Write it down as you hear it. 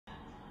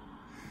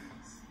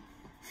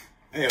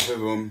Hey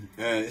everyone,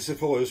 it's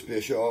supposed to be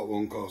a short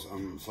one because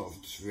I'm sort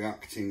of just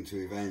reacting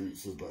to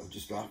events that have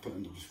just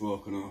happened. I've just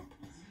woken up,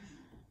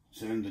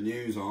 turned the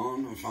news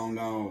on and found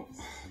out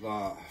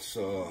that,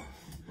 so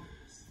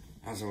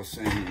as I was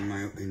saying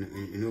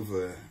in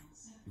other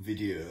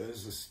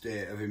videos, the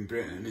state of in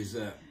Britain is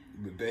that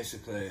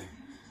basically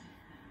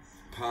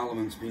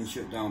Parliament's been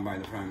shut down by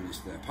the Prime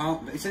Minister.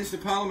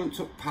 Essentially Parliament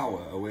took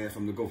power away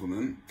from the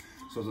government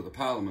so that the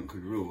Parliament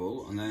could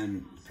rule, and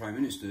then the Prime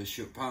Minister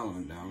shut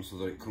Parliament down so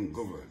that it couldn't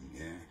govern,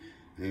 yeah.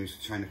 And he was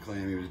trying to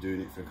claim he was doing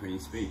it for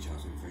Queen's speech or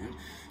something.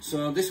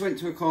 So this went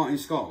to a court in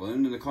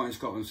Scotland, and the court in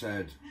Scotland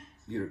said,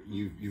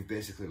 you've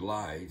basically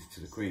lied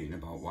to the Queen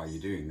about why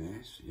you're doing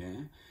this,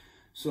 yeah.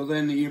 So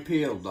then he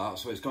appealed that,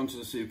 so it's gone to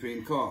the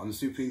Supreme Court, and the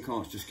Supreme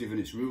Court's just given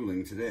its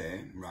ruling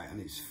today, right,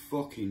 and it's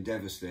fucking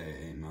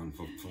devastating, man,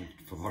 for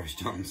Boris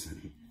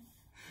Johnson.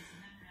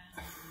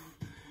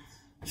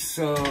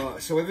 So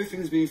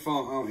everything's been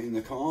fought out in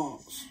the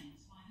courts,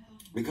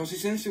 because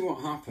essentially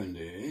what happened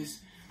is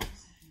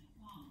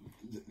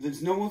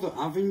there's no other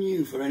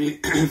avenue for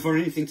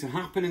anything to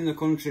happen in the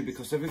country,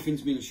 because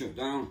everything's been shut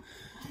down.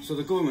 So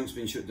the government's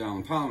been shut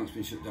down, Parliament's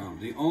been shut down.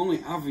 The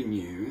only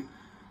avenue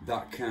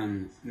that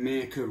can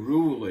make a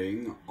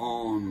ruling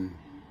on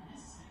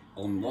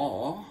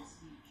law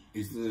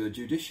is the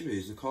judiciary,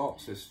 is the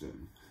court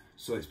system.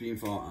 So it's been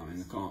fought out in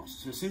the courts.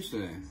 So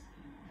essentially,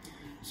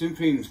 the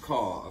Supreme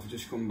Court have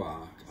just come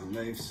back and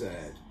they've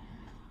said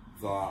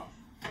that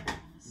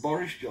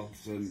Boris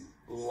Johnson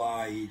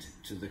lied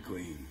to the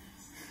Queen.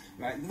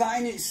 Right, that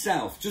in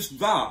itself, just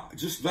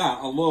that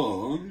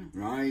alone,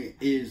 right,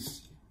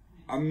 is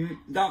I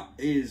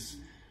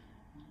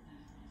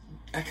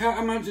can't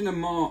imagine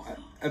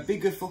a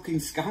bigger fucking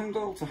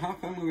scandal to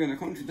happen within a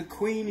country. The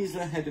Queen is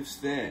the head of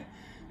state.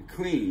 The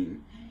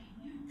Queen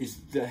is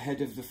the head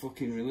of the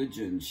fucking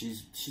religion.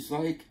 She's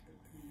like,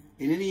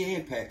 in any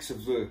apex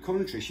of the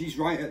country, she's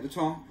right at the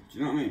top. Do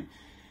you know what I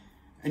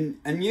mean?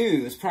 And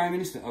you, as Prime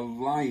Minister, are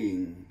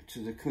lying to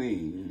the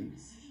Queen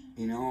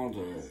in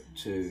order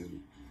to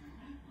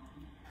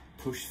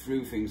push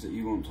through things that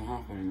you want to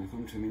happen in the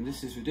country. I mean,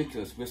 this is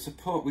ridiculous.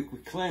 We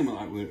claim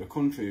like we're a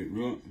country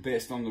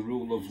based on the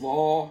rule of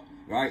law,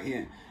 right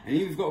here. And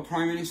you've got a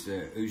Prime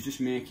Minister who's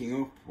just making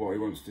up what he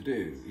wants to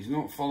do. He's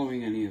not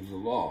following any of the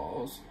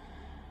laws.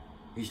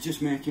 He's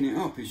just making it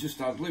up. He's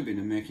just ad-libbing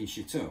and making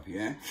shit up,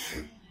 yeah?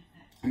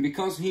 And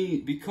because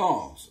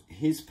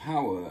his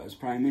power as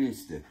Prime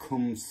Minister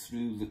comes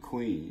through the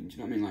Queen, do you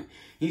know what I mean? Like,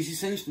 he's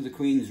essentially the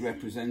Queen's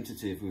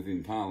representative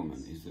within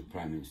Parliament, is the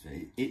Prime Minister.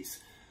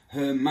 It's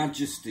Her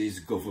Majesty's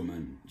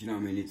government, do you know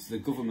what I mean? It's the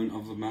government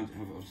of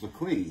the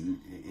Queen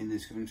in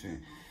this country.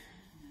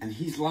 And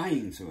he's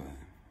lying to her,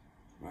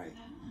 right?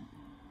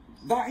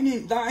 That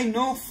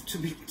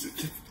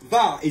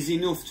is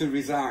enough to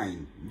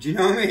resign. Do you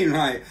know what I mean?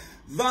 Like,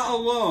 that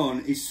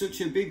alone is such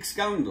a big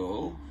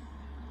scandal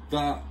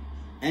that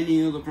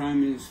any other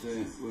Prime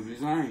Minister would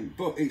resign.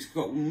 But it's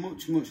got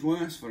much, much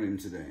worse for him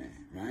today,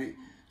 right?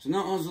 So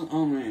not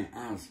only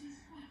has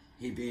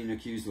he been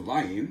accused of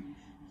lying,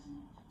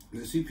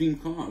 the Supreme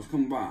Court has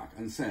come back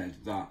and said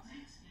that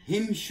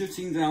him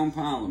shutting down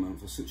Parliament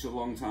for such a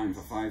long time,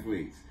 for 5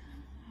 weeks,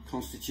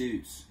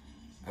 constitutes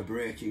a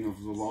breaking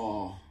of the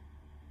law.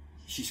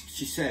 She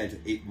said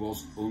it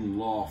was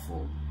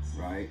unlawful,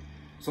 right?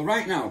 So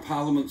right now,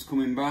 Parliament's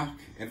coming back.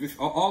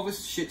 All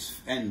this shit's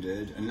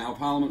ended, and now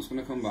Parliament's going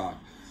to come back.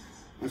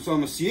 And so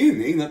I'm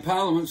assuming that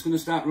Parliament's going to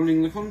start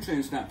running the country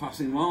and start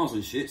passing laws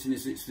and shit, and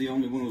it's the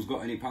only one who's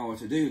got any power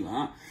to do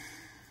that.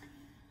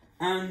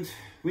 And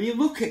when you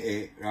look at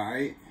it,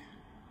 right,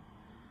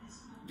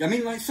 I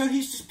mean, like, so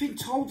he's just been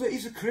told that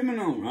he's a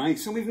criminal, right?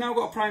 So we've now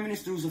got a Prime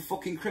Minister who's a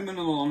fucking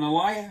criminal and a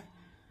liar.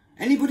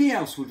 Anybody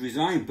else would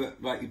resign,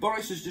 but, like,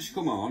 Boris has just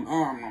come on,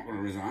 oh, I'm not going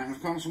to resign, of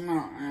course I'm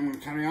not, I'm going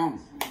to carry on.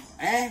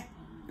 Eh?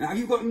 Now,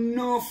 you've got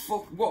no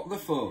fuck, what the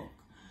fuck?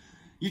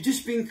 You've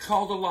just been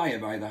called a liar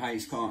by the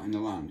highest court in the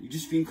land. You've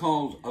just been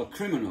called a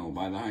criminal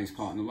by the highest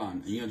court in the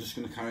land, and you're just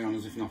going to carry on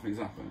as if nothing's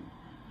happened.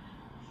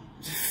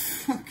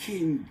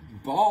 Fucking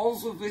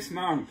balls of this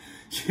man.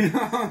 Do you know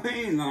what I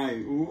mean?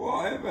 Like,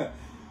 whatever.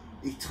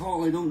 He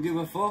totally don't give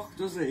a fuck,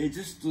 does it? He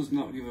just does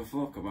not give a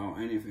fuck about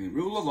anything.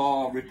 Rule of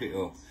law, rip it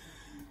up.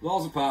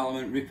 Laws of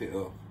Parliament, rip it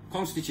up.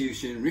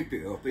 Constitution, rip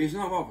it up. But he's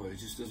not bothered, he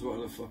just does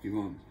whatever the fuck he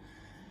wants.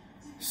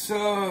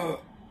 So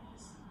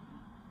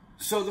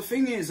the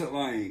thing is that,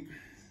 like,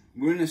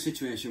 we're in a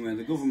situation where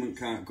the government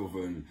can't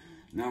govern.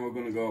 Now we're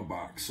going to go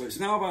back. So it's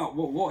now about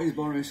what is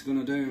Boris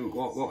going to do?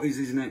 What is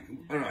his next?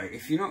 Alright,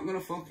 if you're not going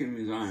to fucking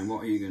resign,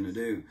 what are you going to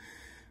do?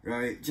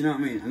 Right? Do you know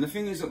what I mean? And the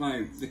thing is that,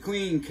 like, the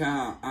Queen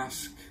can't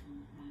ask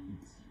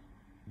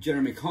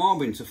Jeremy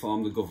Corbyn to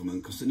form the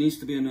government because there needs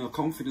to be a no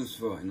confidence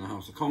vote in the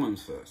House of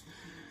Commons first.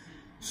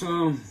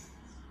 So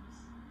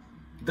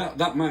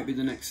that might be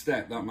the next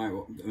step. That might,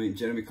 I mean,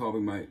 Jeremy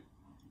Corbyn might,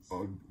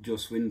 or Joe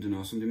Swindon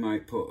or somebody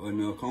might put a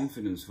no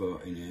confidence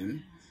vote in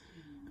him.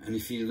 And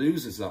if he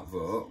loses that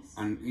vote,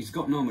 and he's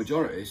got no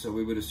majority, so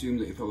we would assume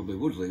that he probably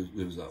would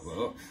lose that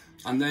vote.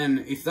 And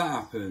then if that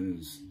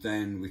happens,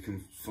 then we can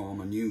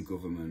form a new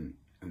government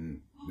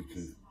and we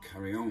can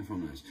carry on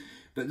from this.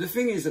 But the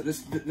thing is that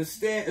the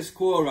status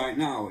quo right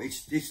now,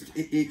 it's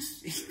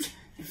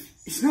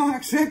not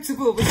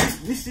acceptable.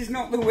 This is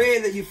not the way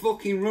that you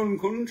fucking run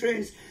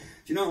countries.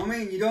 Do you know what I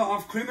mean? You don't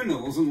have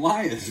criminals and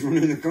liars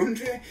running the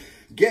country.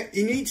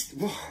 He needs.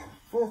 Oh,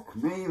 fuck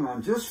me,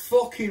 man. Just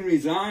fucking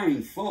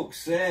resign.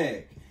 Fuck's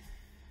sake.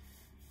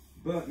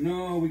 But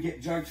no, we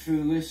get dragged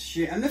through this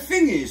shit. And the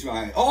thing is,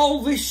 right,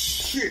 all this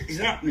shit is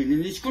happening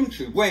in this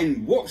country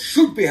when what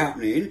should be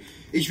happening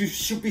is we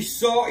should be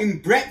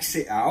sorting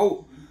Brexit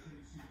out.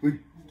 We're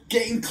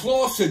getting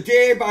closer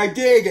day by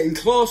day, getting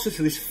closer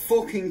to this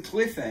fucking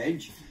cliff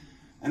edge.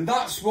 And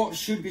that's what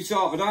should be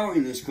sorted out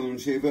in this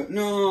country. But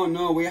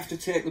no, we have to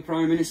take the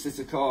Prime Minister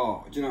to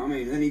court. Do you know what I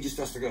mean? And then he just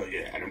has to go,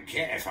 yeah, I don't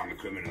care if I'm a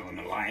criminal and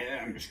a liar,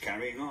 I'm just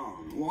carrying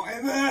on.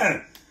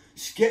 Whatever.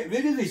 Just get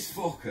rid of this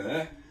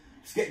fucker.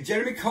 Let's get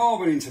Jeremy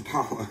Corbyn into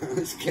power.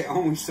 Let's get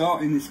on with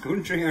sorting this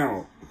country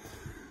out.